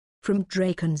From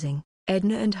Drakenseng,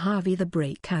 Edna and Harvey The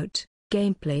Breakout,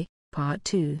 Gameplay, Part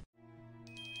 2.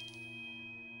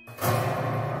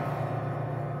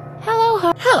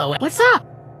 Hello, what's up?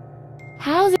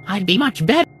 How's it? I'd be much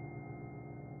better.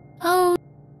 Oh.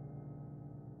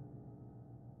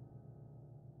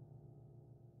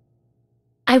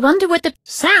 I wonder what the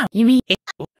Sound. you mean.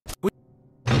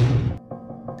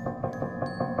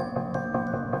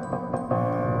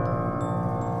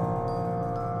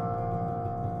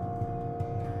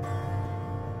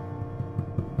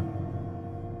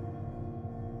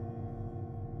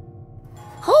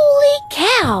 Holy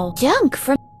cow! Junk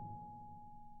from.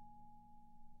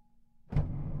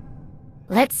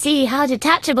 Let's see how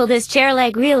detachable this chair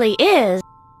leg really is.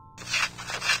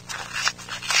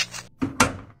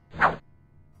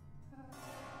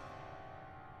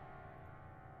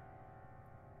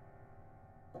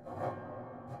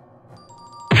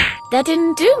 That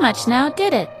didn't do much now,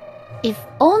 did it? If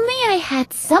only I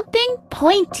had something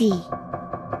pointy.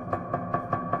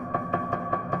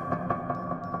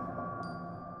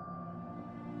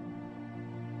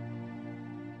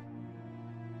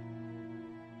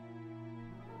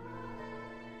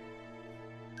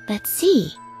 Let's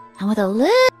see. And with a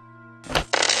little...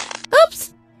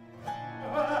 Oops!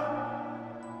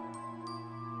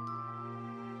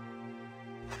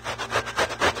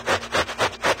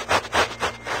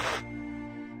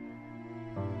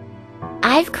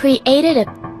 I've created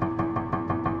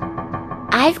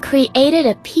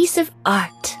a piece of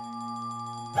art.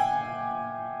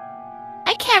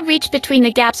 I can't reach between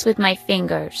the gaps with my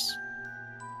fingers.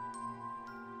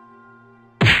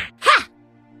 Ha!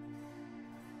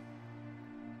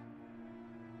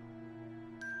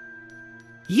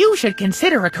 You should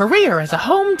consider a career as a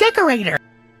home decorator.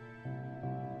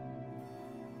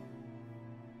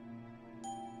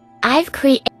 I've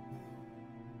created...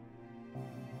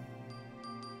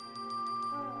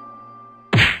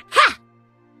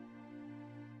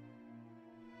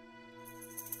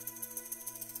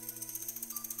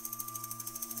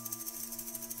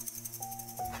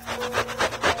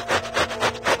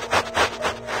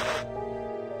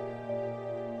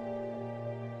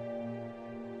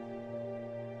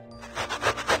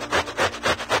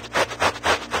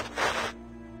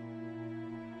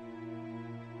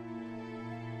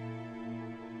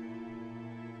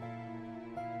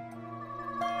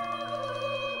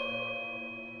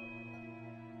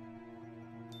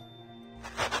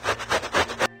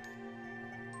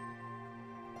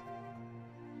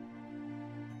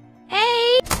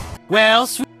 Well,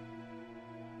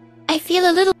 I feel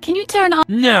a little... Can you turn on...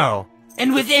 no.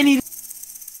 And with any...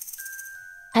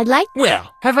 I'd like... Well,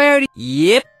 have I already...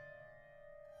 Yep.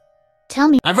 Tell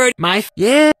me... I've already...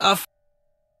 Yeah,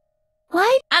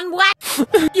 What? And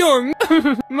what? You're...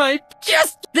 my...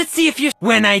 Just... Let's see if you...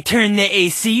 When I turn the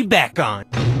AC back on.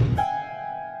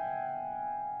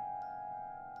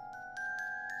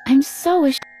 I'm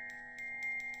so